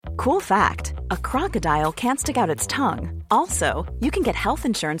Cool fact, a crocodile can't stick out its tongue. Also, you can get health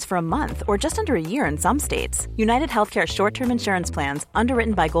insurance for a month or just under a year in some states. United Healthcare short-term insurance plans,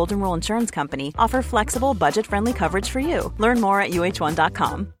 underwritten by Golden Rule Insurance Company, offer flexible, budget-friendly coverage for you. Learn more at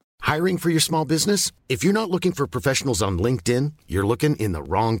uh1.com. Hiring for your small business? If you're not looking for professionals on LinkedIn, you're looking in the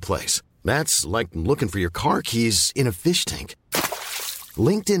wrong place. That's like looking for your car keys in a fish tank.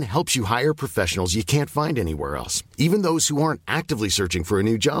 LinkedIn helps you hire professionals you can't find anywhere else, even those who aren't actively searching for a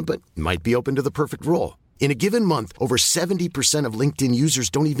new job but might be open to the perfect role. In a given month, over 70% of LinkedIn users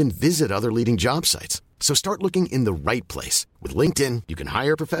don't even visit other leading job sites. So start looking in the right place. With LinkedIn, you can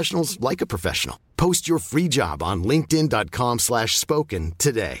hire professionals like a professional. Post your free job on linkedin.com/spoken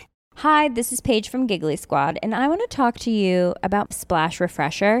today. Hi, this is Paige from Giggly Squad, and I want to talk to you about Splash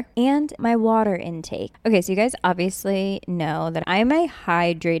Refresher and my water intake. Okay, so you guys obviously know that I'm a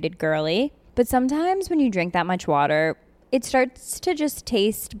hydrated girly, but sometimes when you drink that much water, it starts to just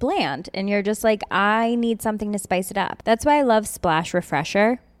taste bland, and you're just like, I need something to spice it up. That's why I love Splash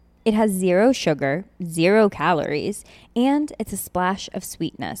Refresher. It has 0 sugar, 0 calories, and it's a splash of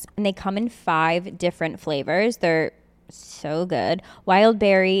sweetness. And they come in 5 different flavors. They're so good. Wild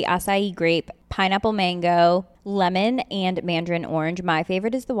berry, acai grape, pineapple mango, lemon, and mandarin orange. My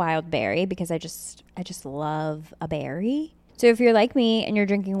favorite is the wild berry because I just love a berry. So if you're like me and you're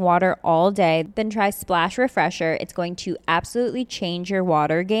drinking water all day, then try Splash Refresher. It's going to absolutely change your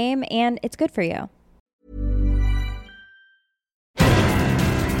water game, and it's good for you.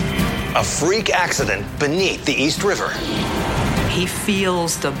 A freak accident beneath the East River. He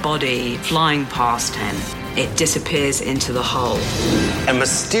feels the body flying past him. It disappears into the hull. A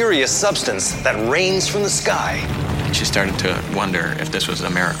mysterious substance that rains from the sky. She started to wonder if this was a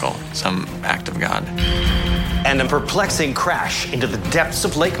miracle, some act of God. And a perplexing crash into the depths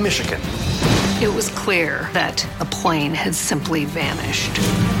of Lake Michigan. It was clear that the plane had simply vanished.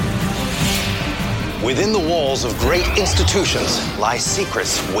 Within the walls of great institutions lie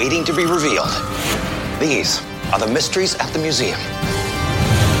secrets waiting to be revealed. These are the mysteries at the museum.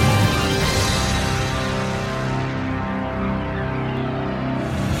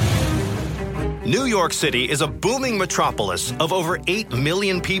 New York City is a booming metropolis of over 8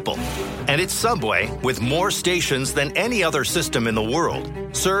 million people, and its subway, with more stations than any other system in the world,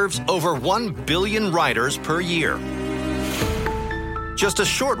 serves over 1 billion riders per year. Just a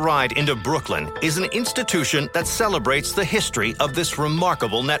short ride into Brooklyn is an institution that celebrates the history of this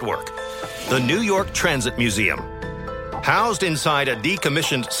remarkable network, the New York Transit Museum. Housed inside a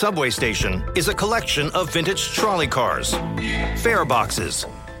decommissioned subway station is a collection of vintage trolley cars, fare boxes,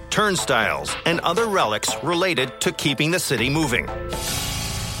 turnstiles, and other relics related to keeping the city moving.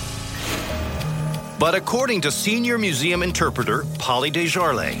 But according to senior museum interpreter Polly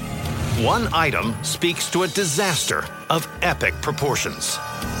Desjardins, one item speaks to a disaster of epic proportions.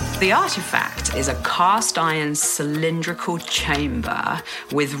 The artifact is a cast iron cylindrical chamber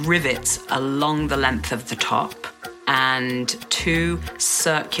with rivets along the length of the top and 2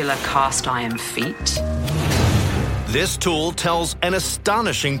 circular cast iron feet. This tool tells an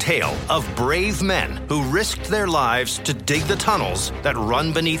astonishing tale of brave men who risked their lives to dig the tunnels that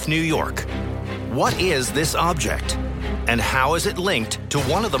run beneath New York. What is this object? And how is it linked to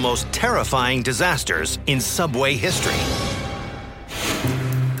one of the most terrifying disasters in subway history?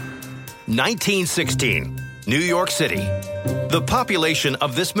 1916, New York City. The population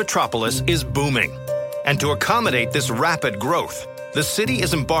of this metropolis is booming. And to accommodate this rapid growth, the city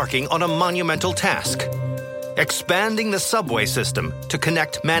is embarking on a monumental task: expanding the subway system to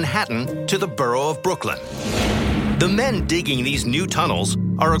connect Manhattan to the borough of Brooklyn. The men digging these new tunnels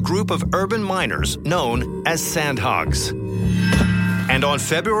are a group of urban miners known as sandhogs. And on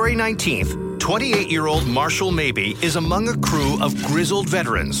February 19th, 28-year-old Marshall Mabey is among a crew of grizzled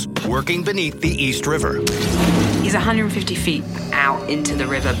veterans working beneath the East River. He's 150 feet out into the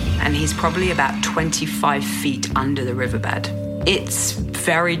river, and he's probably about 25 feet under the riverbed. It's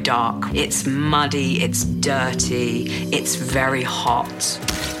very dark, it's muddy, it's dirty, it's very hot.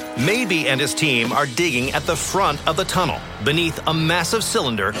 Mabey and his team are digging at the front of the tunnel, beneath a massive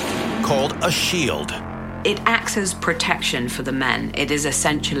cylinder called a shield. It acts as protection for the men. It is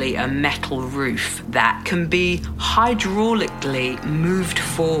essentially a metal roof that can be hydraulically moved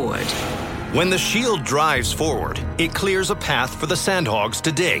forward. When the shield drives forward, it clears a path for the sandhogs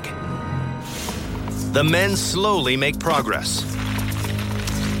to dig. The men slowly make progress.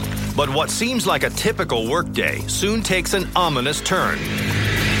 But what seems like a typical workday soon takes an ominous turn,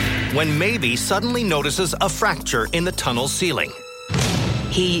 when Mabey suddenly notices a fracture in the tunnel ceiling.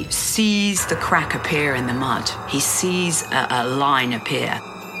 He sees the crack appear in the mud. He sees a line appear.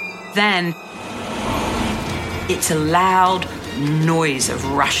 Then it's a loud noise of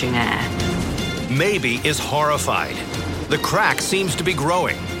rushing air. Maybe is horrified. The crack seems to be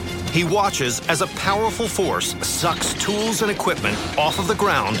growing. He watches as a powerful force sucks tools and equipment off of the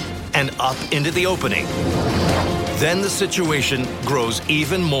ground and up into the opening. Then the situation grows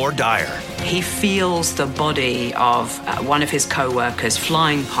even more dire. He feels the body of one of his co-workers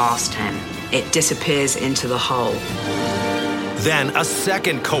flying past him. It disappears into the hole. Then a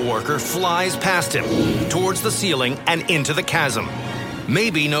second co-worker flies past him, towards the ceiling and into the chasm.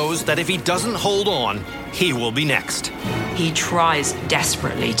 Maybe knows that if he doesn't hold on, he will be next. He tries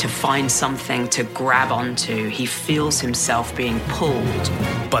desperately to find something to grab onto. He feels himself being pulled.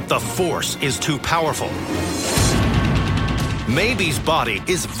 But the force is too powerful. Maybe's body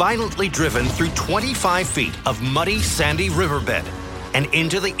is violently driven through 25 feet of muddy, sandy riverbed and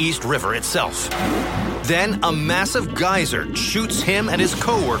into the East River itself. Then a massive geyser shoots him and his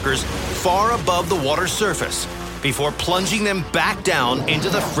co-workers far above the water's surface before plunging them back down into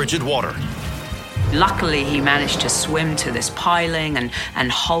the frigid water. Luckily, he managed to swim to this piling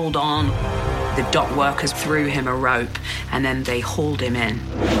and hold on. The dock workers threw him a rope, and then they hauled him in.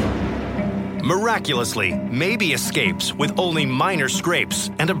 Miraculously, Maybe escapes with only minor scrapes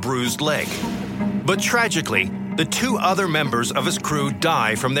and a bruised leg. But tragically, the two other members of his crew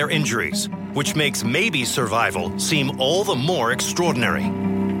die from their injuries, which makes Maybe's survival seem all the more extraordinary.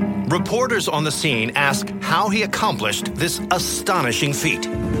 Reporters on the scene ask how he accomplished this astonishing feat.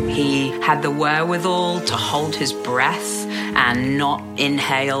 He had the wherewithal to hold his breath and not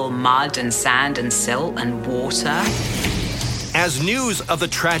inhale mud and sand and silt and water. As news of the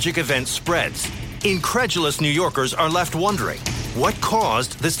tragic event spreads, incredulous New Yorkers are left wondering, what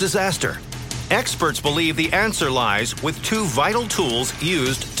caused this disaster? Experts believe the answer lies with two vital tools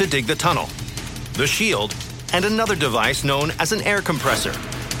used to dig the tunnel: the shield and another device known as an air compressor,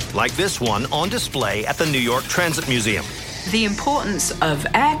 like this one on display at the New York Transit Museum. The importance of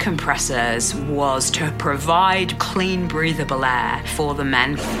air compressors was to provide clean, breathable air for the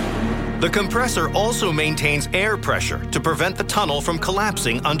men. The compressor also maintains air pressure to prevent the tunnel from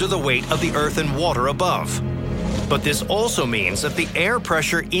collapsing under the weight of the earth and water above. But this also means that the air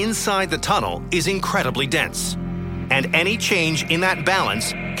pressure inside the tunnel is incredibly dense, and any change in that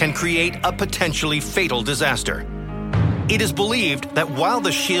balance can create a potentially fatal disaster. It is believed that while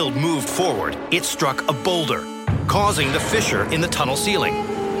the shield moved forward, it struck a boulder, causing the fissure in the tunnel ceiling.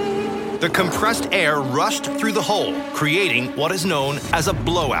 The compressed air rushed through the hole, creating what is known as a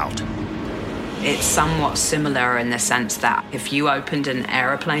blowout. It's somewhat similar in the sense that if you opened an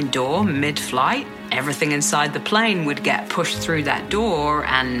aeroplane door mid-flight, everything inside the plane would get pushed through that door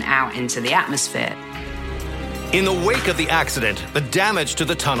and out into the atmosphere. In the wake of the accident, the damage to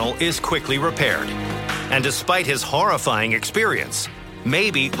the tunnel is quickly repaired. And despite his horrifying experience,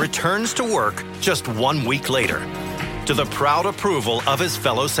 Maybe returns to work just 1 week later, to the proud approval of his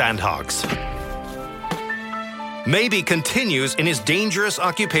fellow sandhogs. Maybe continues in his dangerous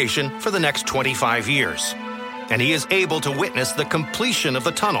occupation for the next 25 years, and he is able to witness the completion of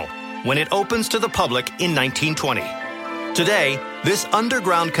the tunnel when it opens to the public in 1920. Today, this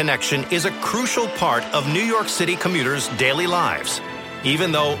underground connection is a crucial part of New York City commuters' daily lives,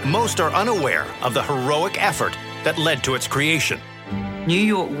 even though most are unaware of the heroic effort that led to its creation. New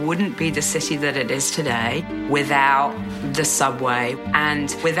York wouldn't be the city that it is today without the subway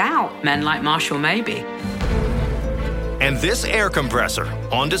and without men like Marshall Maybe. And this air compressor,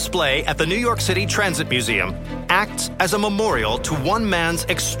 on display at the New York City Transit Museum, acts as a memorial to one man's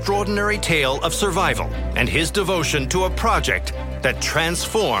extraordinary tale of survival and his devotion to a project that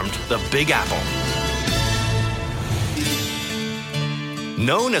transformed the Big Apple.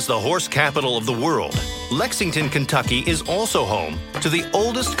 Known as the horse capital of the world, Lexington, Kentucky is also home to the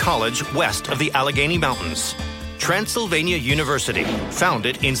oldest college west of the Allegheny Mountains, Transylvania University,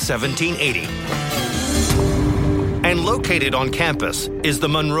 founded in 1780. And located on campus is the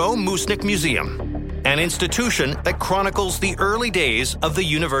Monroe Moosnick Museum, an institution that chronicles the early days of the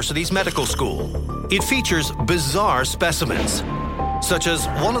university's medical school. It features bizarre specimens, such as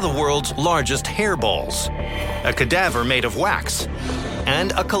one of the world's largest hairballs, a cadaver made of wax,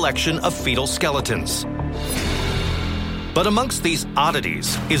 and a collection of fetal skeletons. But amongst these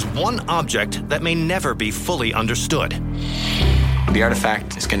oddities is one object that may never be fully understood. The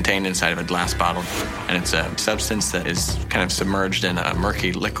artifact is contained inside of a glass bottle, and it's a substance that is kind of submerged in a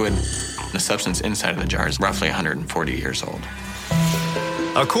murky liquid. The substance inside of the jar is roughly 140 years old.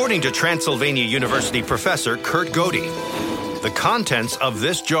 According to Transylvania University professor Kurt Godey, the contents of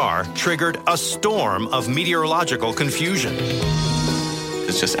this jar triggered a storm of meteorological confusion.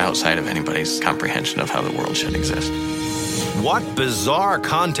 It's just outside of anybody's comprehension of how the world should exist. What bizarre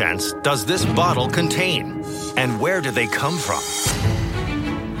contents does this bottle contain? And where did they come from?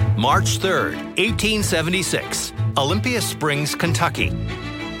 March 3rd, 1876, Olympia Springs, Kentucky.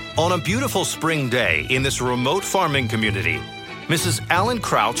 On a beautiful spring day in this remote farming community, Mrs. Allen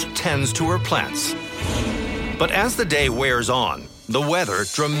Crouch tends to her plants. But as the day wears on, the weather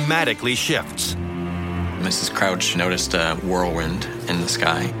dramatically shifts. Mrs. Crouch noticed a whirlwind in the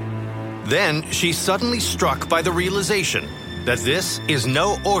sky. Then she's suddenly struck by the realization that this is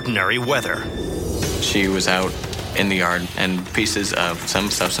no ordinary weather. She was out in the yard, and pieces of some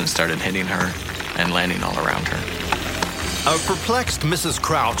substance started hitting her and landing all around her. A perplexed Mrs.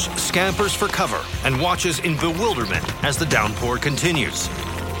 Crouch scampers for cover and watches in bewilderment as the downpour continues.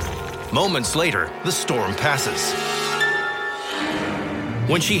 Moments later, the storm passes.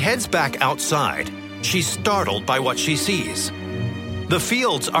 When she heads back outside, she's startled by what she sees. The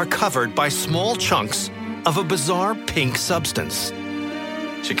fields are covered by small chunks of a bizarre pink substance.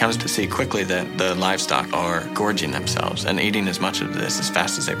 She comes to see quickly that the livestock are gorging themselves and eating as much of this as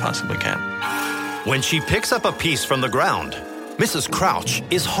fast as they possibly can. When she picks up a piece from the ground, Mrs. Crouch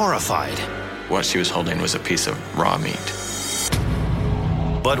is horrified. What she was holding was a piece of raw meat.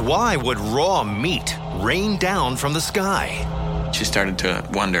 But why would raw meat rain down from the sky? She started to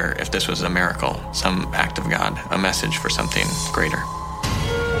wonder if this was a miracle, some act of God, a message for something greater.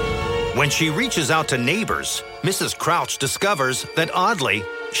 When she reaches out to neighbors, Mrs. Crouch discovers that oddly,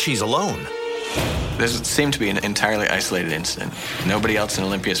 she's alone. This seemed to be an entirely isolated incident. Nobody else in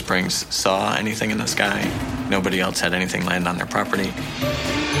Olympia Springs saw anything in the sky. Nobody else had anything land on their property.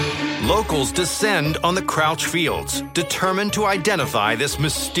 Locals descend on the Crouch fields, determined to identify this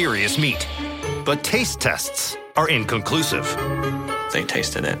mysterious meat. But taste tests are inconclusive. They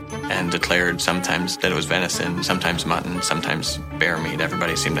tasted it and declared sometimes that it was venison, sometimes mutton, sometimes bear meat.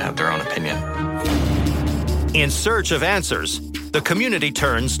 Everybody seemed to have their own opinion. In search of answers, the community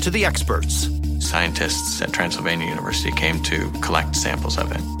turns to the experts. Scientists at Transylvania University came to collect samples of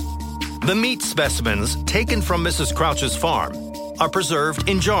it. The meat specimens taken from Mrs. Crouch's farm are preserved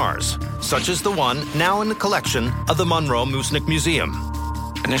in jars, such as the one now in the collection of the Monroe Musnick Museum.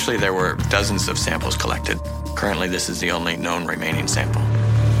 Initially, there were dozens of samples collected. Currently, this is the only known remaining sample.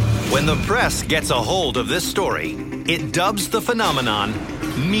 When the press gets a hold of this story, it dubs the phenomenon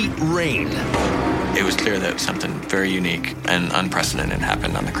meat rain. It was clear that something very unique and unprecedented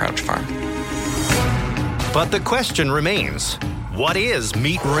happened on the Crouch farm. But the question remains, what is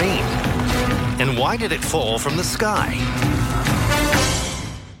meat rain? And why did it fall from the sky?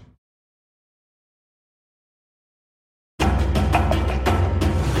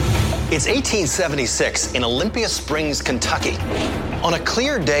 It's 1876 in Olympia Springs, Kentucky. On a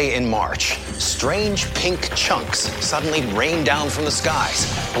clear day in March, strange pink chunks suddenly rain down from the skies,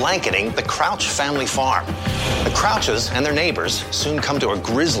 blanketing the Crouch family farm. The Crouches and their neighbors soon come to a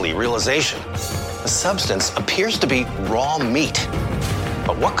grisly realization. The substance appears to be raw meat.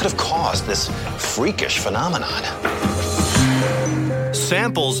 But what could have caused this freakish phenomenon?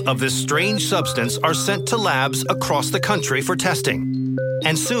 Samples of this strange substance are sent to labs across the country for testing.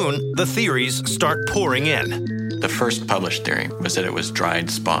 And soon, the theories start pouring in. The first published theory was that it was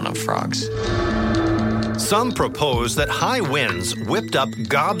dried spawn of frogs. Some propose that high winds whipped up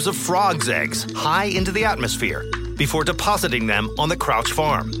gobs of frogs' eggs high into the atmosphere before depositing them on the Crouch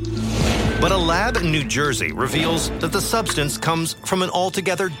farm. But a lab in New Jersey reveals that the substance comes from an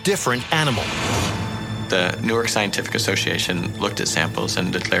altogether different animal. The Newark Scientific Association looked at samples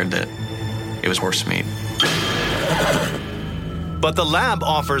and declared that it was horse meat. But the lab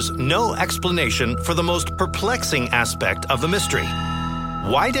offers no explanation for the most perplexing aspect of the mystery.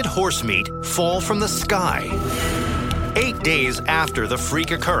 Why did horse meat fall from the sky? 8 days after the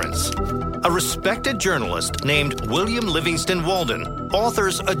freak occurrence, a respected journalist named William Livingston Walden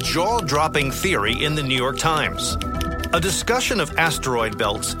authors a jaw-dropping theory in the New York Times. A discussion of asteroid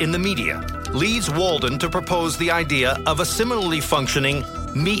belts in the media leads Walden to propose the idea of a similarly functioning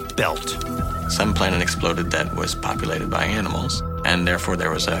meat belt. Some planet exploded that was populated by animals, and therefore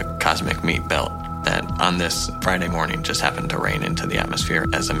there was a cosmic meat belt that on this Friday morning just happened to rain into the atmosphere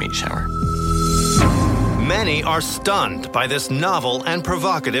as a meat shower. Many are stunned by this novel and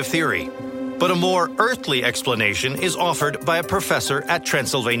provocative theory, but a more earthly explanation is offered by a professor at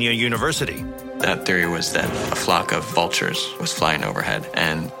Transylvania University. That theory was that a flock of vultures was flying overhead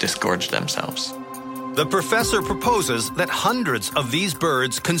and disgorged themselves. The professor proposes that hundreds of these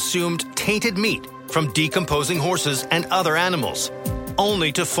birds consumed tainted meat from decomposing horses and other animals,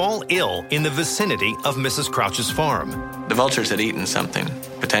 only to fall ill in the vicinity of Mrs. Crouch's farm. The vultures had eaten something,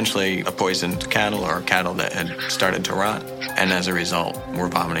 potentially a poisoned cattle or cattle that had started to rot, and as a result were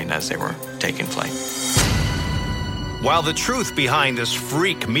vomiting as they were taking flight. While the truth behind this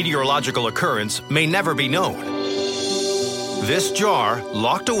freak meteorological occurrence may never be known, this jar,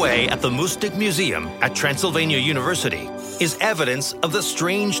 locked away at the Mustic Museum at Transylvania University, is evidence of the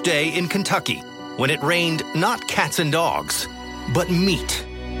strange day in Kentucky when it rained not cats and dogs, but meat.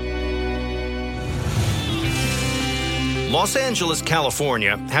 Los Angeles,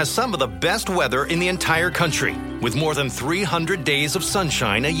 California has some of the best weather in the entire country, with more than 300 days of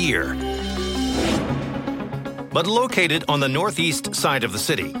sunshine a year. But located on the northeast side of the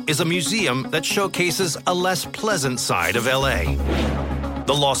city is a museum that showcases a less pleasant side of LA,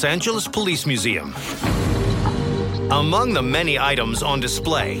 the Los Angeles Police Museum. Among the many items on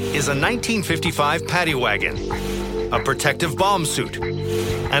display is a 1955 paddy wagon, a protective bomb suit,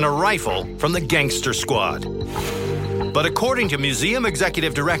 and a rifle from the Gangster Squad. But according to Museum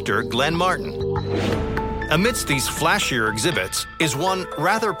Executive Director Glenn Martin, amidst these flashier exhibits is one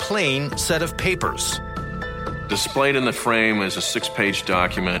rather plain set of papers. Displayed in the frame is a 6-page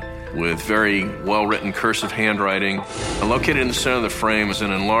document with very well-written cursive handwriting. And located in the center of the frame is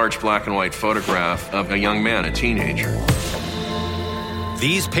an enlarged black and white photograph of a young man, a teenager.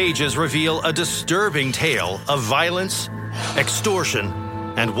 These pages reveal a disturbing tale of violence, extortion,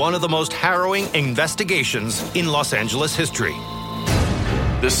 and one of the most harrowing investigations in Los Angeles history.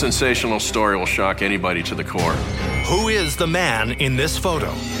 This sensational story will shock anybody to the core. Who is the man in this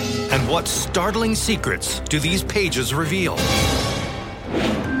photo? And what startling secrets do these pages reveal?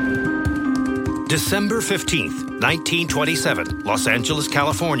 December 15th, 1927, Los Angeles,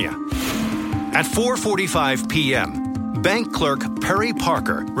 California. At 4:45 p.m., bank clerk Perry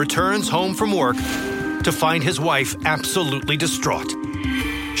Parker returns home from work to find his wife absolutely distraught.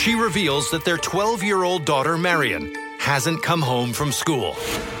 She reveals that their 12-year-old daughter, Marion, hasn't come home from school.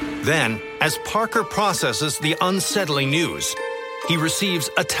 Then, as Parker processes the unsettling news, he receives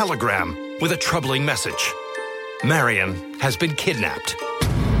a telegram with a troubling message. Marion has been kidnapped.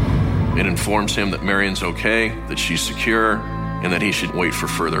 It informs him that Marion's okay, that she's secure, and that he should wait for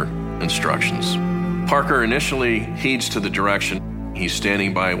further instructions. Parker initially heeds to the direction. He's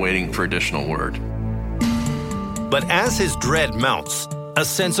standing by waiting for additional word. But as his dread mounts, a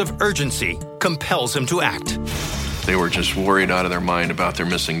sense of urgency compels him to act. They were just worried out of their mind about their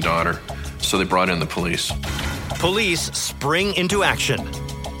missing daughter, so they brought in the police. Police spring into action.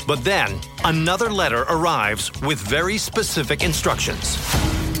 But then, another letter arrives with very specific instructions.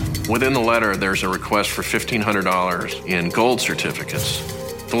 Within the letter, there's a request for $1,500 in gold certificates.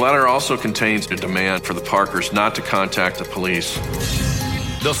 The letter also contains a demand for the Parkers not to contact the police.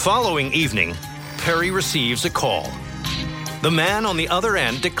 The following evening, Perry receives a call. The man on the other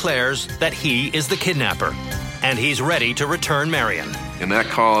end declares that he is the kidnapper, and he's ready to return Marion. And that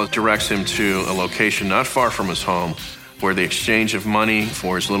call directs him to a location not far from his home where the exchange of money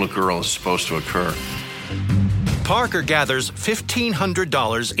for his little girl is supposed to occur. Parker gathers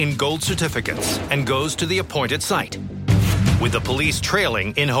 $1,500 in gold certificates and goes to the appointed site, with the police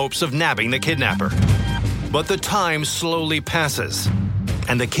trailing in hopes of nabbing the kidnapper. But the time slowly passes,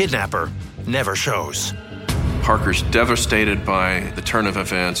 and the kidnapper never shows. Parker's devastated by the turn of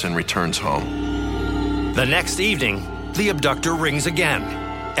events and returns home. The next evening, the abductor rings again,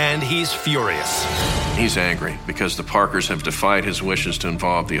 and he's furious. He's angry because the Parkers have defied his wishes to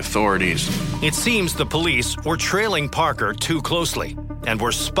involve the authorities. It seems the police were trailing Parker too closely and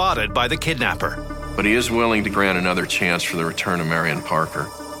were spotted by the kidnapper. But he is willing to grant another chance for the return of Marion Parker.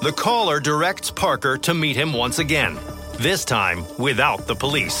 The caller directs Parker to meet him once again, this time without the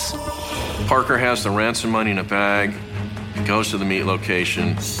police. Parker has the ransom money in a bag. He goes to the meet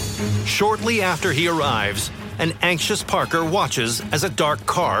location. Shortly after he arrives, an anxious Parker watches as a dark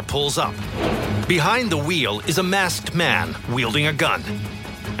car pulls up. Behind the wheel is a masked man wielding a gun.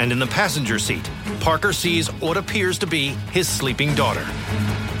 And in the passenger seat, Parker sees what appears to be his sleeping daughter.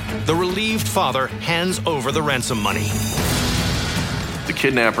 The relieved father hands over the ransom money. The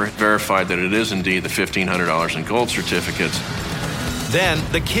kidnapper verified that it is indeed the $1,500 in gold certificates. Then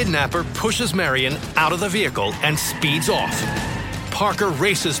the kidnapper pushes Marion out of the vehicle and speeds off. Parker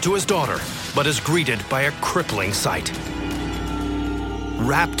races to his daughter, but is greeted by a crippling sight.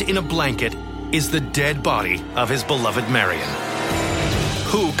 Wrapped in a blanket is the dead body of his beloved Marion.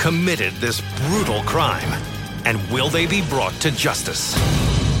 Who committed this brutal crime? And will they be brought to justice?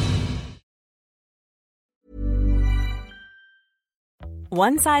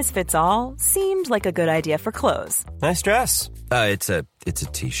 One size fits all seemed like a good idea for clothes. Nice dress. It's a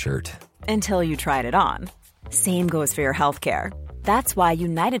t-shirt. Until you tried it on. Same goes for your healthcare. That's why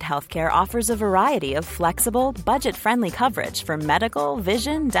United Healthcare offers a variety of flexible, budget-friendly coverage for medical,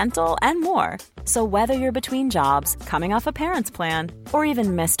 vision, dental, and more. So whether you're between jobs, coming off a parent's plan, or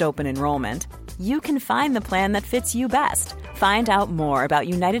even missed open enrollment, you can find the plan that fits you best. Find out more about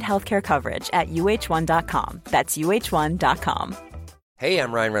United Healthcare coverage at uh1.com. That's uh1.com. Hey,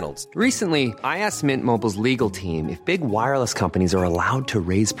 I'm Ryan Reynolds. Recently, I asked Mint Mobile's legal team if big wireless companies are allowed to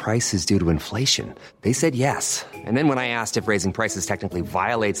raise prices due to inflation. They said yes. And then when I asked if raising prices technically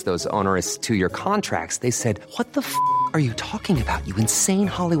violates those onerous two-year contracts, they said, "What the f*** are you talking about, you insane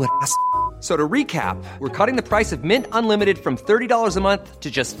Hollywood ass?" So to recap, we're cutting the price of Mint Unlimited from $30 a month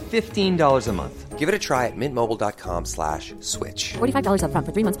to just $15 a month. Give it a try at mintmobile.com/switch. $45 up front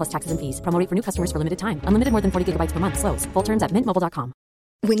for 3 months plus taxes and fees. Promo rate for new customers for limited time. Unlimited more than 40 gigabytes per month. Slows full terms at mintmobile.com.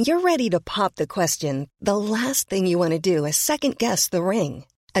 When you're ready to pop the question, the last thing you want to do is second-guess the ring.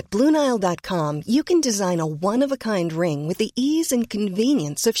 At BlueNile.com, you can design a one-of-a-kind ring with the ease and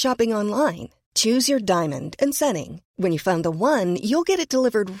convenience of shopping online. Choose your diamond and setting. When you find the one, you'll get it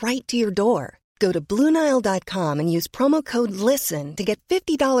delivered right to your door. Go to BlueNile.com and use promo code LISTEN to get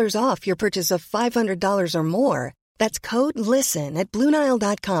 $50 off your purchase of $500 or more. That's code LISTEN at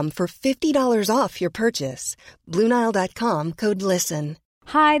BlueNile.com for $50 off your purchase. BlueNile.com, code LISTEN.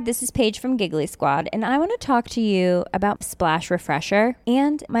 Hi, this is Paige from Giggly Squad, and I want to talk to you about Splash Refresher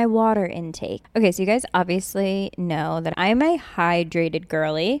and my water intake. Okay, so you guys obviously know that I'm a hydrated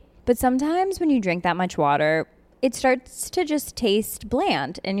girly, but sometimes when you drink that much water, it starts to just taste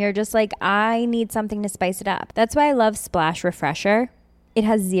bland, and you're just like, I need something to spice it up. That's why I love Splash Refresher. It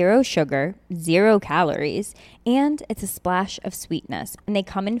has 0 sugar, 0 calories, and it's a splash of sweetness. And they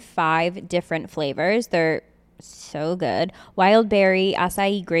come in 5 different flavors. They're so good. Wild berry,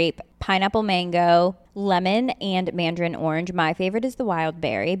 acai grape, pineapple mango, lemon, and mandarin orange. My favorite is the wild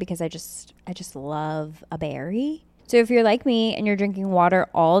berry because I just love a berry. So if you're like me and you're drinking water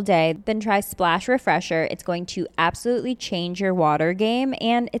all day, then try Splash Refresher. It's going to absolutely change your water game,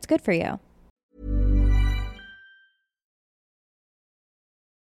 and it's good for you.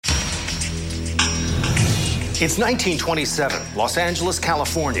 It's 1927, Los Angeles,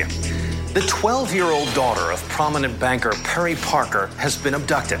 California. The 12-year-old daughter of prominent banker Perry Parker has been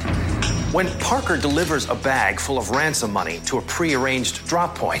abducted. When Parker delivers a bag full of ransom money to a prearranged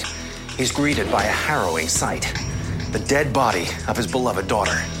drop point, he's greeted by a harrowing sight: the dead body of his beloved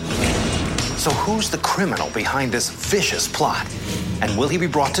daughter. So who's the criminal behind this vicious plot? And will he be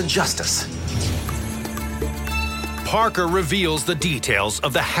brought to justice? Parker reveals the details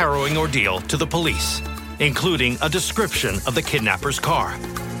of the harrowing ordeal to the police, including a description of the kidnapper's car.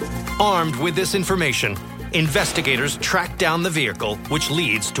 Armed with this information, investigators track down the vehicle, which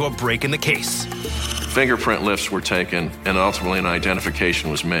leads to a break in the case. Fingerprint lifts were taken, and ultimately an identification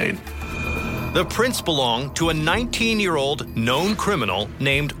was made. The prints belong to a 19-year-old known criminal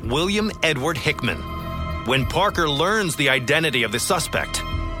named William Edward Hickman. When Parker learns the identity of the suspect,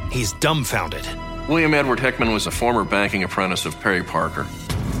 he's dumbfounded. William Edward Hickman was a former banking apprentice of Perry Parker.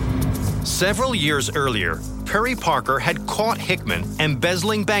 Several years earlier, Perry Parker had caught Hickman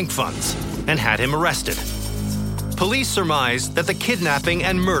embezzling bank funds and had him arrested. Police surmised that the kidnapping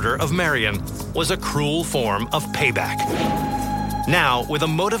and murder of Marion was a cruel form of payback. Now, with a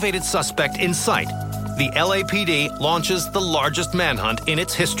motivated suspect in sight, the LAPD launches the largest manhunt in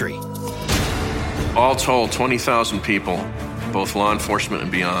its history. All told, 20,000 people, both law enforcement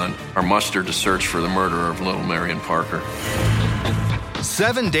and beyond, are mustered to search for the murderer of little Marion Parker.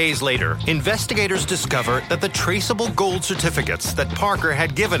 7 days later, investigators discover that the traceable gold certificates that Parker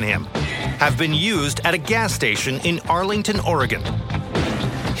had given him have been used at a gas station in Arlington, Oregon.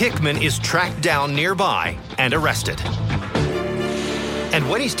 Hickman is tracked down nearby and arrested. And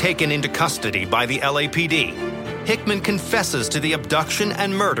when he's taken into custody by the LAPD, Hickman confesses to the abduction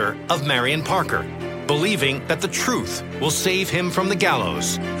and murder of Marion Parker, believing that the truth will save him from the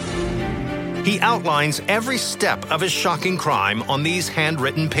gallows. He outlines every step of his shocking crime on these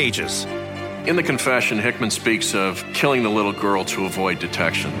handwritten pages. In the confession, Hickman speaks of killing the little girl to avoid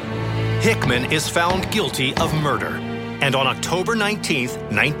detection. Hickman is found guilty of murder, and on October 19th,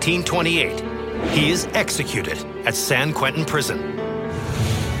 1928, he is executed at San Quentin Prison.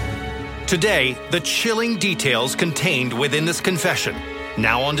 Today, the chilling details contained within this confession,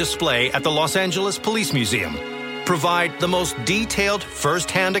 now on display at the Los Angeles Police Museum, provide the most detailed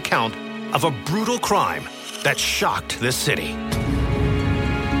first-hand account of a brutal crime that shocked this city.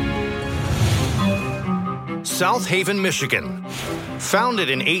 South Haven, Michigan. Founded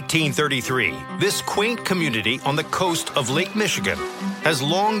in 1833, this quaint community on the coast of Lake Michigan has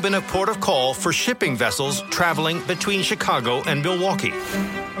long been a port of call for shipping vessels traveling between Chicago and Milwaukee.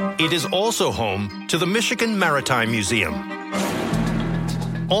 It is also home to the Michigan Maritime Museum.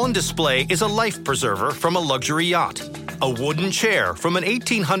 On display is a life preserver from a luxury yacht, a wooden chair from an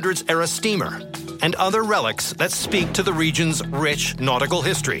 1800s-era steamer, and other relics that speak to the region's rich nautical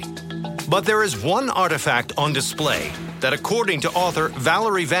history. But there is one artifact on display that, according to author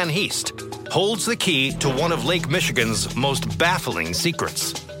Valerie Van Heest, holds the key to one of Lake Michigan's most baffling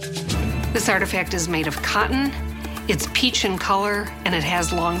secrets. This artifact is made of cotton, it's peach in color, and it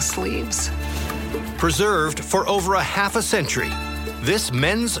has long sleeves. Preserved for over a half a century, this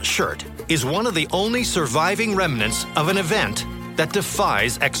men's shirt is one of the only surviving remnants of an event that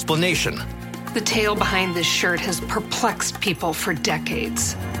defies explanation. The tale behind this shirt has perplexed people for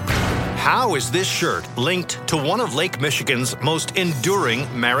decades. How is this shirt linked to one of Lake Michigan's most enduring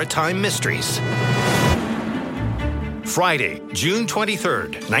maritime mysteries? Friday, June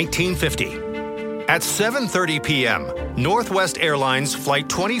 23rd, 1950. At 7:30 p.m., Northwest Airlines Flight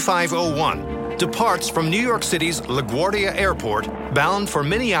 2501 departs from New York City's LaGuardia Airport bound for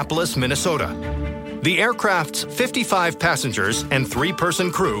Minneapolis, Minnesota. The aircraft's 55 passengers and 3-person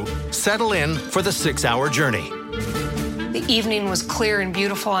crew settle in for the 6-hour journey. The evening was clear and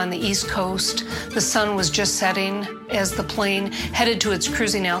beautiful on the East Coast. The sun was just setting as the plane headed to its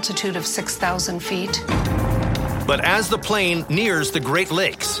cruising altitude of 6,000 feet. But as the plane nears the Great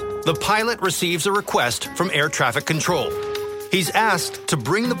Lakes, the pilot receives a request from air traffic control. He's asked to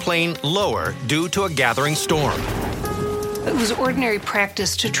bring the plane lower due to a gathering storm. It was ordinary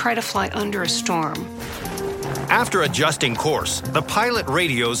practice to try to fly under a storm. After adjusting course, the pilot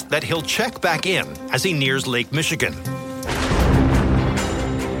radios that he'll check back in as he nears Lake Michigan.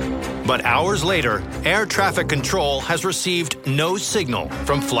 But hours later, air traffic control has received no signal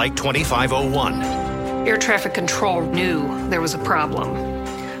from Flight 2501. Air traffic control knew there was a problem.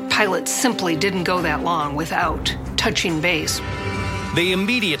 Pilots simply didn't go that long without touching base. They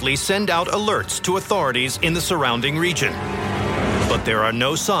immediately send out alerts to authorities in the surrounding region. But there are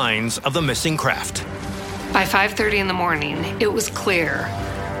no signs of the missing craft. By 5:30 in the morning, it was clear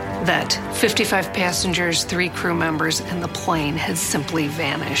that 55 passengers, 3 crew members, and the plane had simply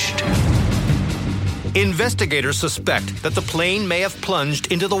vanished. Investigators suspect that the plane may have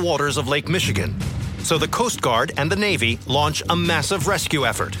plunged into the waters of Lake Michigan, so the Coast Guard and the Navy launch a massive rescue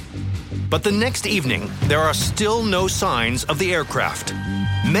effort. But the next evening, there are still no signs of the aircraft.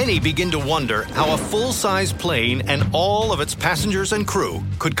 Many begin to wonder how a full-size plane and all of its passengers and crew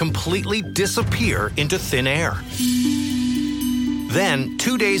could completely disappear into thin air. Then,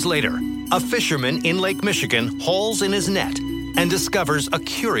 2 days later, a fisherman in Lake Michigan hauls in his net and discovers a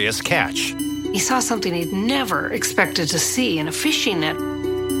curious catch. He saw something he'd never expected to see in a fishing net.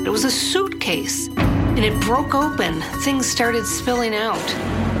 It was a suitcase, and it broke open. Things started spilling out.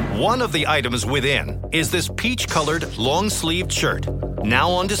 One of the items within is this peach-colored, long-sleeved shirt, now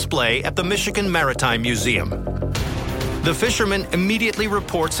on display at the Michigan Maritime Museum. The fisherman immediately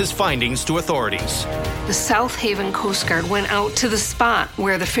reports his findings to authorities. The South Haven Coast Guard went out to the spot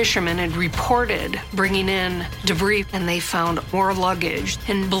where the fisherman had reported bringing in debris, and they found more luggage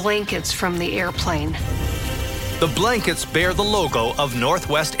and blankets from the airplane. The blankets bear the logo of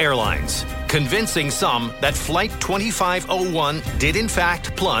Northwest Airlines, convincing some that Flight 2501 did in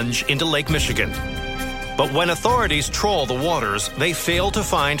fact plunge into Lake Michigan. But when authorities trawl the waters, they fail to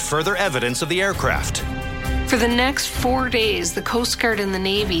find further evidence of the aircraft. For the next 4 days, the Coast Guard and the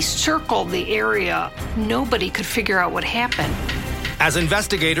Navy circled the area. Nobody could figure out what happened. As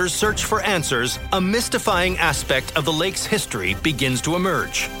investigators search for answers, a mystifying aspect of the lake's history begins to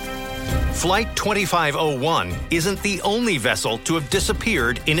emerge. Flight 2501 isn't the only vessel to have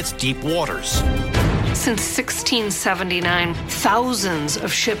disappeared in its deep waters. Since 1679, thousands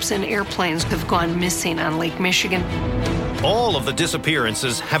of ships and airplanes have gone missing on Lake Michigan. All of the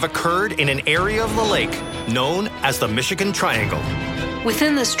disappearances have occurred in an area of the lake known as the Michigan Triangle.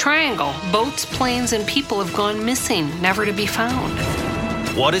 Within this triangle, boats, planes, and people have gone missing, never to be found.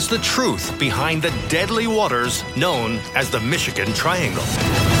 What is the truth behind the deadly waters known as the Michigan Triangle?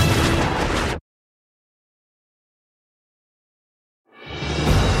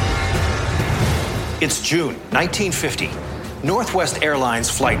 It's June 1950. Northwest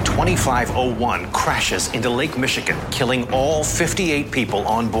Airlines Flight 2501 crashes into Lake Michigan, killing all 58 people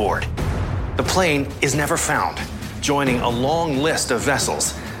on board. The plane is never found, joining a long list of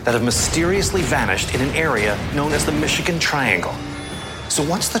vessels that have mysteriously vanished in an area known as the Michigan Triangle. So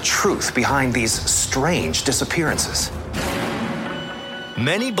what's the truth behind these strange disappearances?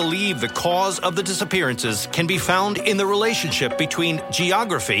 Many believe the cause of the disappearances can be found in the relationship between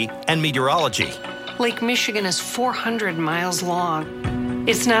geography and meteorology. Lake Michigan is 400 miles long.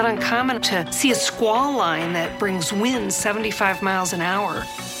 It's not uncommon to see a squall line that brings winds 75 miles an hour.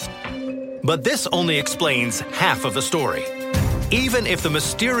 But this only explains half of the story. Even if the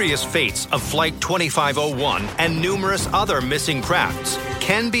mysterious fates of Flight 2501 and numerous other missing crafts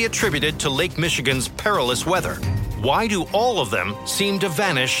can be attributed to Lake Michigan's perilous weather, why do all of them seem to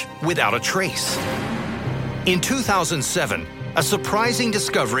vanish without a trace? In 2007, a surprising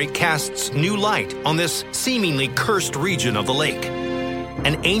discovery casts new light on this seemingly cursed region of the lake.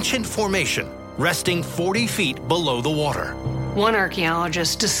 An ancient formation resting 40 feet below the water. One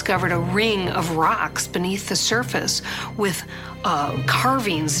archaeologist discovered a ring of rocks beneath the surface with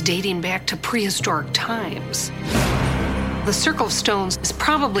carvings dating back to prehistoric times. The circle of stones is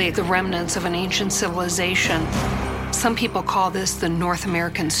probably the remnants of an ancient civilization. Some people call this the North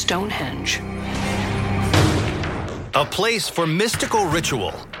American Stonehenge. A place for mystical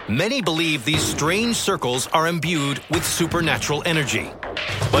ritual. Many believe these strange circles are imbued with supernatural energy.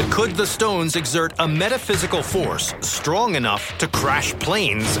 But could the stones exert a metaphysical force strong enough to crash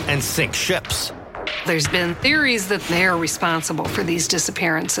planes and sink ships? There's been theories that they're responsible for these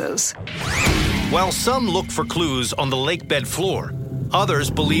disappearances. While some look for clues on the lakebed floor, others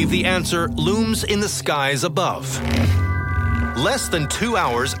believe the answer looms in the skies above. Less than 2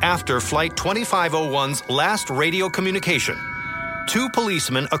 hours after Flight 2501's last radio communication, 2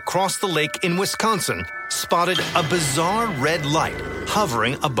 policemen across the lake in Wisconsin spotted a bizarre red light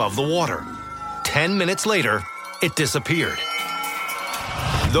hovering above the water. 10 minutes later, it disappeared.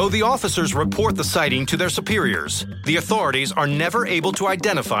 Though the officers report the sighting to their superiors, the authorities are never able to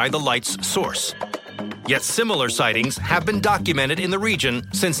identify the light's source. Yet similar sightings have been documented in the region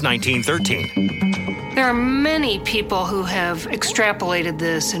since 1913. There are many people who have extrapolated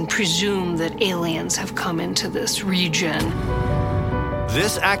this and presume that aliens have come into this region.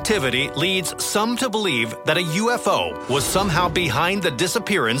 This activity leads some to believe that a UFO was somehow behind the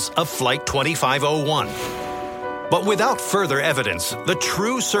disappearance of Flight 2501. But without further evidence, the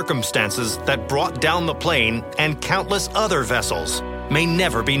true circumstances that brought down the plane and countless other vessels may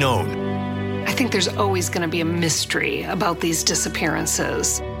never be known. I think there's always going to be a mystery about these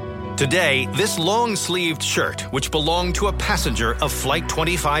disappearances. Today, this long-sleeved shirt, which belonged to a passenger of Flight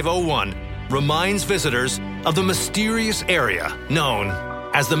 2501, reminds visitors of the mysterious area known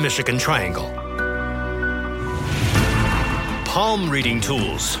as the Michigan Triangle. Palm reading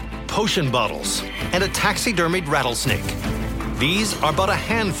tools, potion bottles, and a taxidermied rattlesnake. These are but a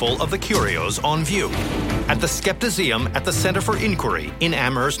handful of the curios on view at the Skepticeum at the Center for Inquiry in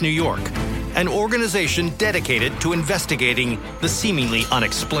Amherst, New York, an organization dedicated to investigating the seemingly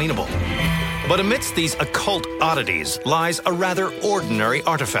unexplainable. But amidst these occult oddities lies a rather ordinary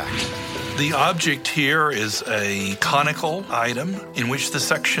artifact. The object here is a conical item in which the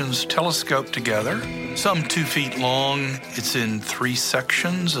sections telescope together, some 2 feet long. It's in 3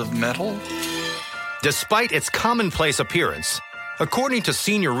 sections of metal. Despite its commonplace appearance, according to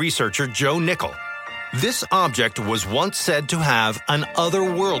senior researcher Joe Nickel, this object was once said to have an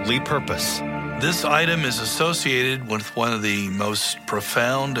otherworldly purpose. This item is associated with one of the most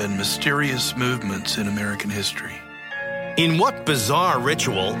profound and mysterious movements in American history. In what bizarre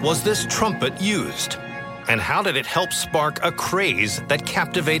ritual was this trumpet used? And how did it help spark a craze that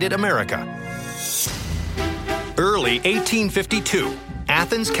captivated America? Early 1852,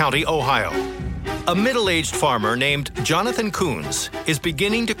 Athens County, Ohio. A middle-aged farmer named Jonathan Coons is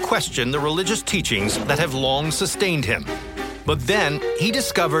beginning to question the religious teachings that have long sustained him. But then he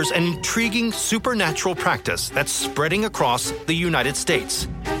discovers an intriguing supernatural practice that's spreading across the United States.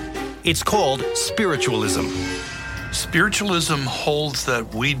 It's called spiritualism. Spiritualism holds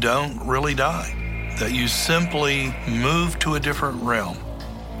that we don't really die, that you simply move to a different realm,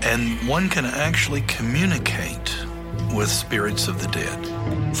 and one can actually communicate with spirits of the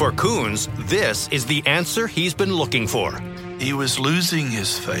dead. For Coons, this is the answer he's been looking for. He was losing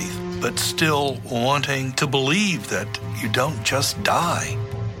his faith, but still wanting to believe that you don't just die.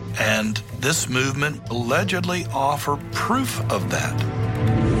 And this movement allegedly offered proof of that.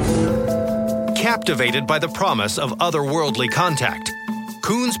 Captivated by the promise of otherworldly contact,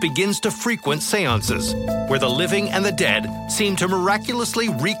 Coons begins to frequent seances, where the living and the dead seem to miraculously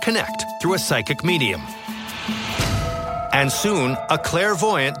reconnect through a psychic medium. And soon, a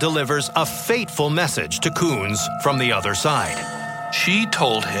clairvoyant delivers a fateful message to Coons from the other side. She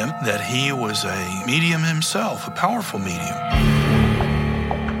told him that he was a medium himself, a powerful medium.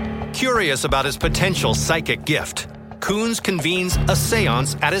 Curious about his potential psychic gift, Coons convenes a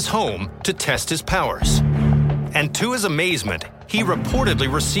seance at his home to test his powers. And to his amazement, he reportedly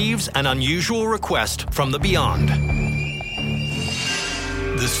receives an unusual request from the beyond.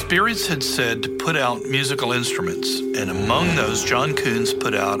 The spirits had said to put out musical instruments, and among those, John Coons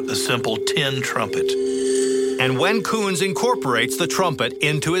put out a simple tin trumpet. And when Coons incorporates the trumpet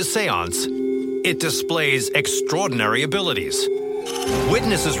into his seance, it displays extraordinary abilities.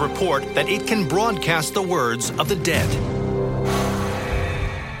 Witnesses report that it can broadcast the words of the dead.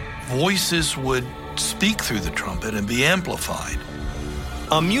 Voices would speak through the trumpet and be amplified.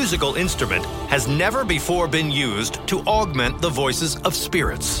 A musical instrument has never before been used to augment the voices of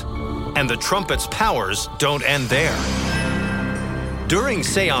spirits. And the trumpet's powers don't end there. During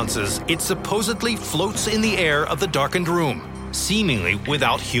seances, it supposedly floats in the air of the darkened room, seemingly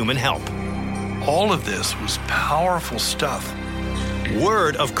without human help. All of this was powerful stuff.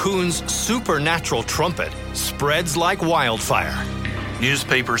 Word of Kuhn's supernatural trumpet spreads like wildfire.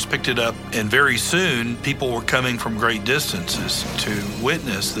 Newspapers picked it up, and very soon people were coming from great distances to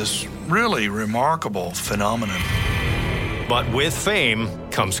witness this really remarkable phenomenon. But with fame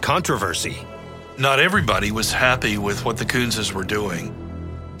comes controversy. Not everybody was happy with what the Kuhnses were doing.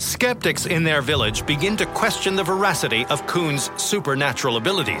 Skeptics in their village begin to question the veracity of Kuhn's supernatural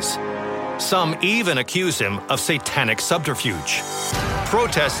abilities. Some even accuse him of satanic subterfuge.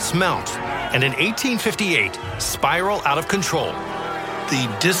 Protests mount, and in 1858 spiral out of control.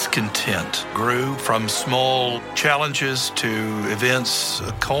 The discontent grew from small challenges to events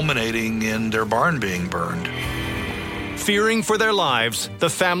culminating in their barn being burned. Fearing for their lives, the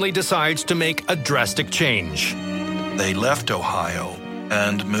family decides to make a drastic change. They left Ohio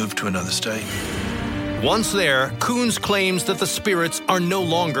and moved to another state. Once there, Kuhns claims that the spirits are no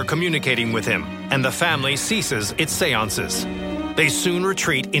longer communicating with him, and the family ceases its seances. They soon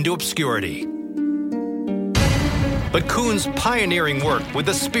retreat into obscurity. But Kuhn's pioneering work with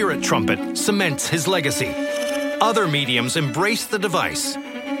the spirit trumpet cements his legacy. Other mediums embrace the device,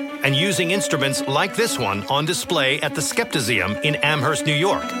 and using instruments like this one on display at the Skeptiseum in Amherst, New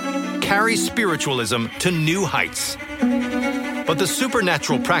York, carry spiritualism to new heights. But the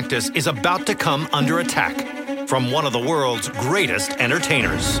supernatural practice is about to come under attack from one of the world's greatest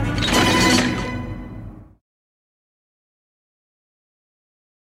entertainers.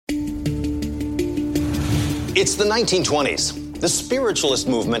 It's the 1920s. The spiritualist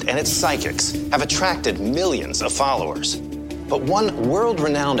movement and its psychics have attracted millions of followers. But one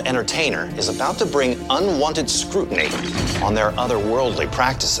world-renowned entertainer is about to bring unwanted scrutiny on their otherworldly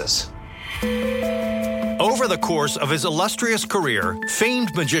practices. Over the course of his illustrious career,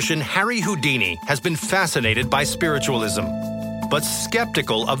 famed magician Harry Houdini has been fascinated by spiritualism, but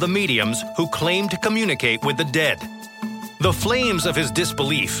skeptical of the mediums who claim to communicate with the dead. The flames of his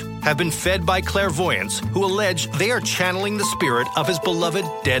disbelief have been fed by clairvoyants who allege they are channeling the spirit of his beloved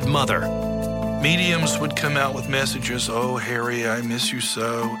dead mother. Mediums would come out with messages, "Oh, Harry, I miss you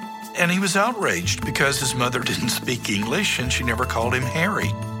so." And he was outraged because his mother didn't speak English and she never called him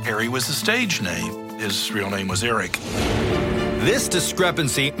Harry. Harry was a stage name. His real name was Eric. This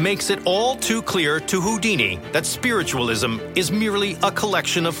discrepancy makes it all too clear to Houdini that spiritualism is merely a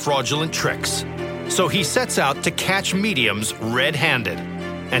collection of fraudulent tricks. So he sets out to catch mediums red-handed,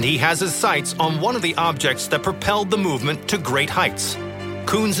 and he has his sights on one of the objects that propelled the movement to great heights,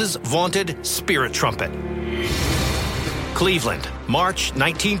 Kuhn's vaunted spirit trumpet. Cleveland, March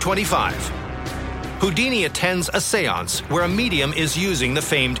 1925. Houdini attends a seance where a medium is using the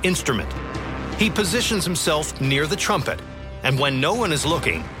famed instrument. He positions himself near the trumpet, and when no one is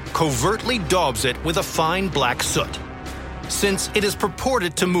looking, covertly daubs it with a fine black soot. Since it is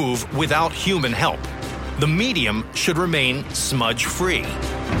purported to move without human help, the medium should remain smudge-free.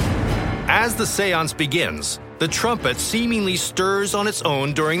 As the seance begins, the trumpet seemingly stirs on its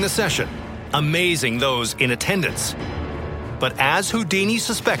own during the session, amazing those in attendance. But as Houdini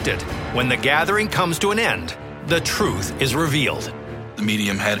suspected, when the gathering comes to an end, the truth is revealed. The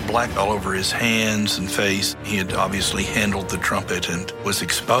medium had black all over his hands and face. He had obviously handled the trumpet and was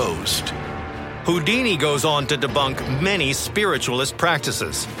exposed. Houdini goes on to debunk many spiritualist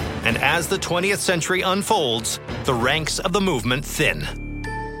practices, and as the 20th century unfolds, the ranks of the movement thin.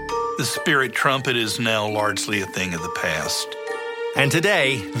 The spirit trumpet is now largely a thing of the past. And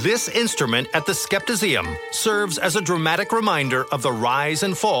today, this instrument at the Skeptiseum serves as a dramatic reminder of the rise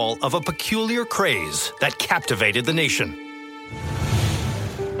and fall of a peculiar craze that captivated the nation.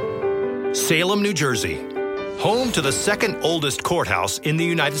 Salem, New Jersey, home to the second oldest courthouse in the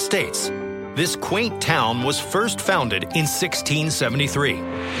United States. This quaint town was first founded in 1673.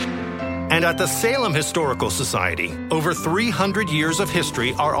 And at the Salem Historical Society, over 300 years of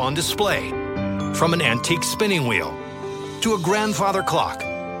history are on display. From an antique spinning wheel, to a grandfather clock,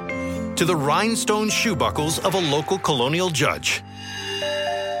 to the rhinestone shoe buckles of a local colonial judge.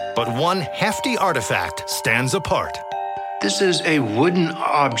 But one hefty artifact stands apart. This is a wooden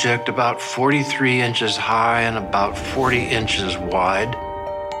object about 43 inches high and about 40 inches wide.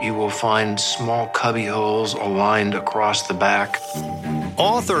 You will find small cubby holes aligned across the back.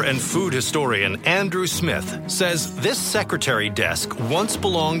 Author and food historian Andrew Smith says this secretary desk once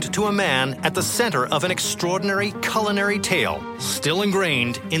belonged to a man at the center of an extraordinary culinary tale still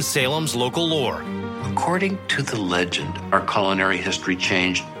ingrained in Salem's local lore. According to the legend, our culinary history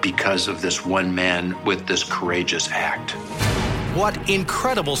changed because of this one man with this courageous act. What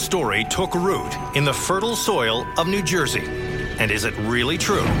incredible story took root in the fertile soil of New Jersey? And is it really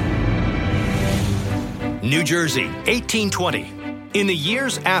true? New Jersey, 1820. In the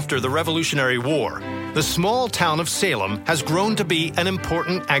years after the Revolutionary War, the small town of Salem has grown to be an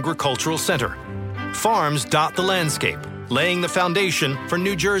important agricultural center. Farms dot the landscape, laying the foundation for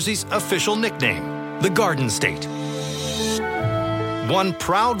New Jersey's official nickname, the Garden State. One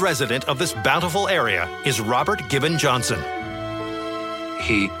proud resident of this bountiful area is Robert Gibbon Johnson.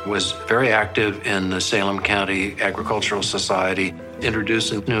 He was very active in the Salem County Agricultural Society,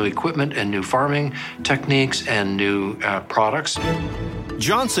 introducing new equipment and new farming techniques and new products.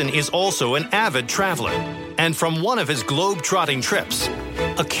 Johnson is also an avid traveler, and from one of his globe-trotting trips,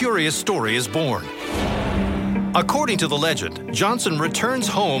 a curious story is born. According to the legend, Johnson returns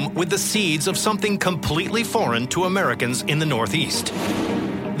home with the seeds of something completely foreign to Americans in the Northeast,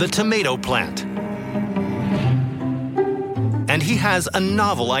 the tomato plant. And he has a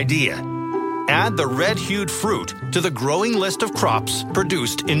novel idea. Add the red-hued fruit to the growing list of crops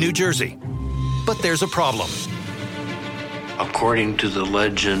produced in New Jersey. But there's a problem. According to the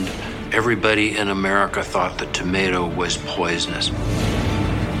legend, everybody in America thought the tomato was poisonous.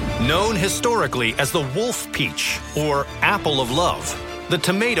 Known historically as the wolf peach, or apple of love, the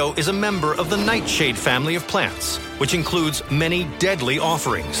tomato is a member of the nightshade family of plants, which includes many deadly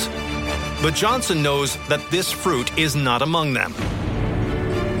offerings. But Johnson knows that this fruit is not among them.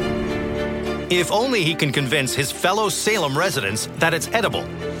 If only he can convince his fellow Salem residents that it's edible,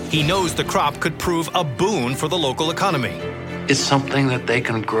 he knows the crop could prove a boon for the local economy. It's something that they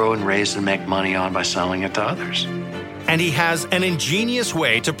can grow and raise and make money on by selling it to others. And he has an ingenious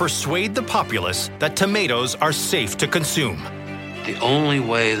way to persuade the populace that tomatoes are safe to consume. The only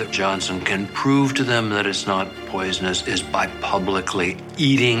way that Johnson can prove to them that it's not poisonous is by publicly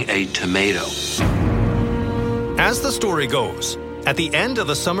eating a tomato. As the story goes, at the end of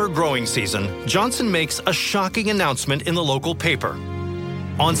the summer growing season, Johnson makes a shocking announcement in the local paper.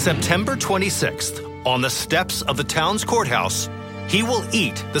 On September 26th, on the steps of the town's courthouse, he will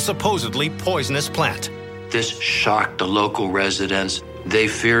eat the supposedly poisonous plant. This shocked the local residents. They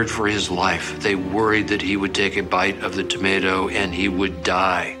feared for his life. They worried that he would take a bite of the tomato and he would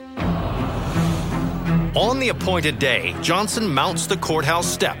die. On the appointed day, Johnson mounts the courthouse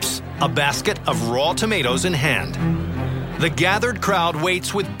steps, a basket of raw tomatoes in hand. The gathered crowd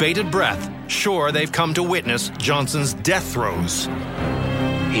waits with bated breath, sure they've come to witness Johnson's death throes.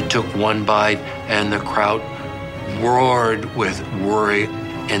 He took one bite and the crowd roared with worry.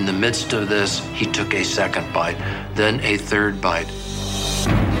 In the midst of this, he took a second bite, then a third bite.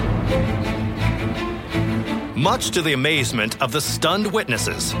 Much to the amazement of the stunned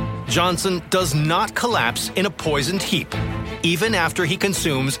witnesses, Johnson does not collapse in a poisoned heap, even after he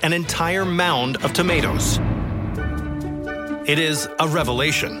consumes an entire mound of tomatoes. It is a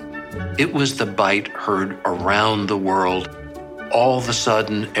revelation. It was the bite heard around the world. All of a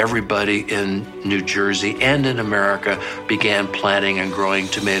sudden, everybody in New Jersey and in America began planting and growing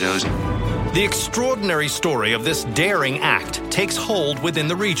tomatoes. The extraordinary story of this daring act takes hold within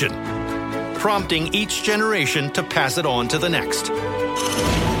the region, prompting each generation to pass it on to the next.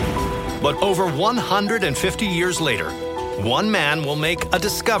 But over 150 years later, one man will make a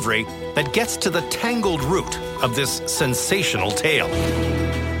discovery that gets to the tangled root of this sensational tale.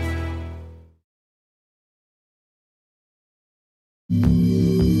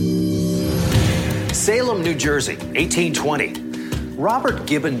 Salem, New Jersey, 1820. Robert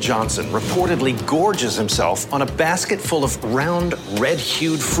Gibbon Johnson reportedly gorges himself on a basket full of round,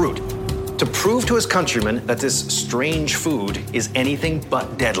 red-hued fruit to prove to his countrymen that this strange food is anything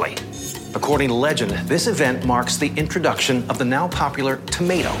but deadly. According to legend, this event marks the introduction of the now popular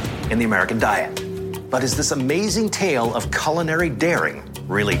tomato in the American diet. But is this amazing tale of culinary daring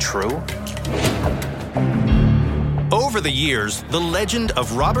really true? Over the years, the legend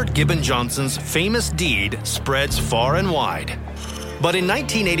of Robert Gibbon Johnson's famous deed spreads far and wide. But in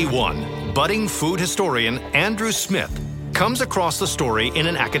 1981, budding food historian Andrew Smith comes across the story in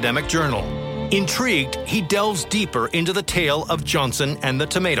an academic journal. Intrigued, he delves deeper into the tale of Johnson and the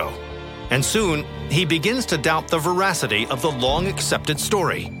tomato. And soon, he begins to doubt the veracity of the long-accepted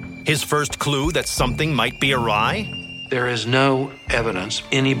story. His first clue that something might be awry? There is no evidence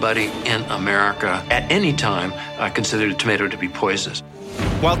anybody in America at any time considered a tomato to be poisonous.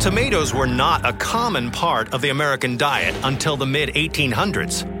 While tomatoes were not a common part of the American diet until the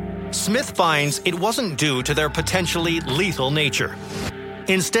mid-1800s, Smith finds it wasn't due to their potentially lethal nature.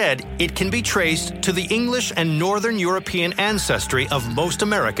 Instead, it can be traced to the English and Northern European ancestry of most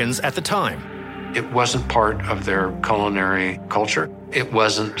Americans at the time. It wasn't part of their culinary culture. It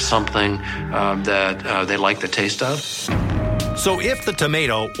wasn't something that they liked the taste of. So if the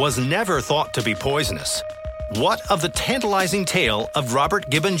tomato was never thought to be poisonous, what of the tantalizing tale of Robert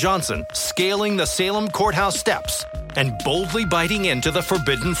Gibbon Johnson scaling the Salem courthouse steps and boldly biting into the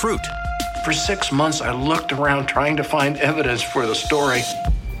forbidden fruit? For 6 months, I looked around trying to find evidence for the story.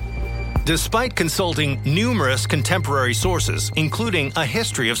 Despite consulting numerous contemporary sources, including a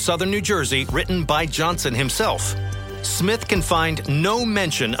history of southern New Jersey written by Johnson himself, Smith can find no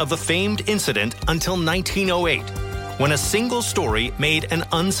mention of the famed incident until 1908, when a single story made an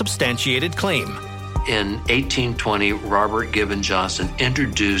unsubstantiated claim. In 1820, Robert Gibbon Johnson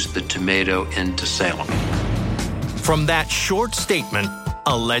introduced the tomato into Salem. From that short statement,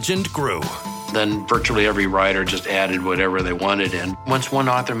 a legend grew. Then virtually every writer just added whatever they wanted in. Once one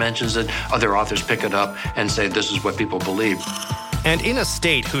author mentions it, other authors pick it up and say this is what people believe. And in a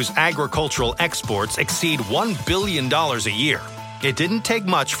state whose agricultural exports exceed $1 billion a year, it didn't take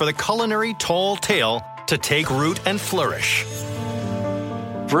much for the culinary tall tale to take root and flourish.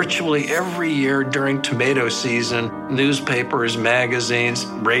 Virtually every year during tomato season, newspapers, magazines,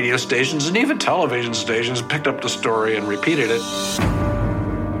 radio stations, and even television stations picked up the story and repeated it.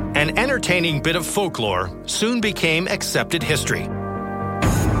 An entertaining bit of folklore soon became accepted history.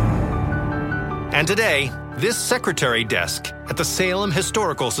 And today, this secretary desk at the Salem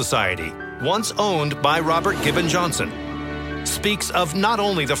Historical Society, once owned by Robert Gibbon Johnson, speaks of not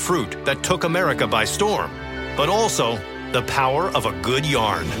only the fruit that took America by storm, but also the power of a good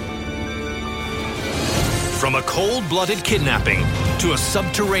yarn. From a cold-blooded kidnapping to a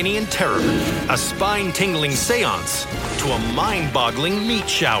subterranean terror, a spine-tingling seance to a mind-boggling meat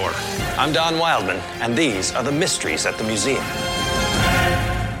shower. I'm Don Wildman, and these are the mysteries at the museum.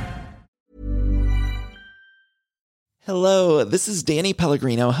 Hello, this is Danny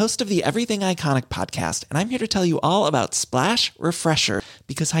Pellegrino, host of the Everything Iconic podcast, and I'm here to tell you all about Splash Refresher,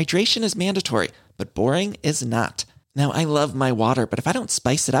 because hydration is mandatory, but boring is not. Now, I love my water, but if I don't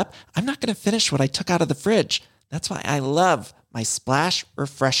spice it up, I'm not going to finish what I took out of the fridge. That's why I love my Splash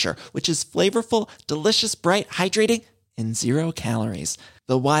Refresher, which is flavorful, delicious, bright, hydrating, and 0 calories.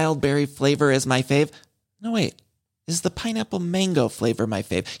 The wild berry flavor is my fave. No, wait. Is the pineapple mango flavor my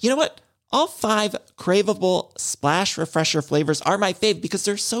fave? You know what? All 5 craveable Splash Refresher flavors are my fave because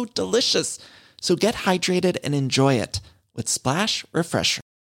they're so delicious. So get hydrated and enjoy it with Splash Refresher.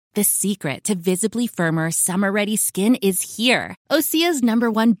 The secret to visibly firmer, summer-ready skin is here. Osea's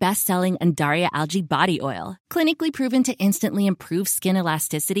 #1 best-selling Undaria Algae Body Oil. Clinically proven to instantly improve skin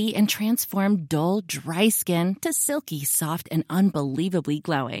elasticity and transform dull, dry skin to silky, soft, and unbelievably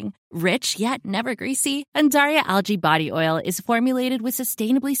glowing. Rich yet never greasy, Undaria Algae Body Oil is formulated with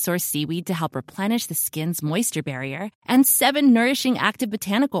sustainably sourced seaweed to help replenish the skin's moisture barrier and 7 nourishing active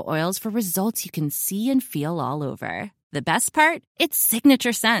botanical oils for results you can see and feel all over. The best part? Its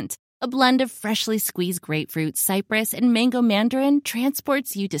signature scent. A blend of freshly squeezed grapefruit, cypress, and mango mandarin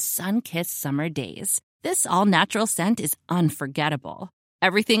transports you to sun-kissed summer days. This all-natural scent is unforgettable.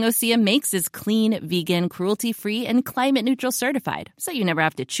 Everything Osea makes is clean, vegan, cruelty-free, and climate-neutral certified, so you never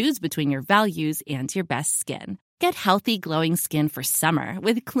have to choose between your values and your best skin. Get healthy, glowing skin for summer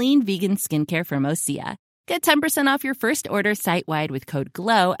with clean, vegan skincare from Osea. Get 10% off your first order site-wide with code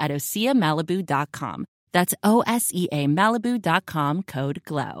GLOW at OseaMalibu.com. That's OSEAMalibu.com, code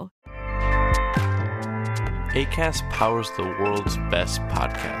GLOW. Acast powers the world's best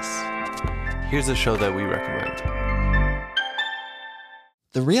podcasts. Here's a show that we recommend.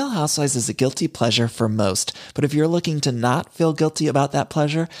 The Real Housewives is a guilty pleasure for most, but if you're looking to not feel guilty about that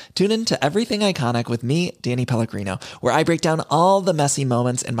pleasure, tune in to Everything Iconic with me, Danny Pellegrino, where I break down all the messy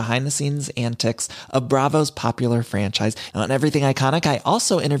moments and behind-the-scenes antics of Bravo's popular franchise. And on Everything Iconic, I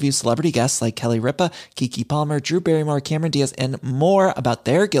also interview celebrity guests like Kelly Ripa, Keke Palmer, Drew Barrymore, Cameron Diaz, and more about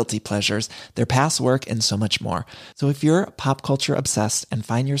their guilty pleasures, their past work, and so much more. So if you're pop culture obsessed and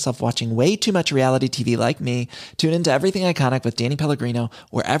find yourself watching way too much reality TV like me, tune in to Everything Iconic with Danny Pellegrino,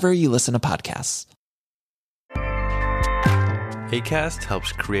 wherever you listen to podcasts. Acast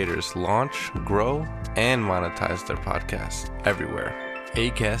helps creators launch, grow, and monetize their podcasts everywhere.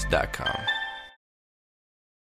 Acast.com.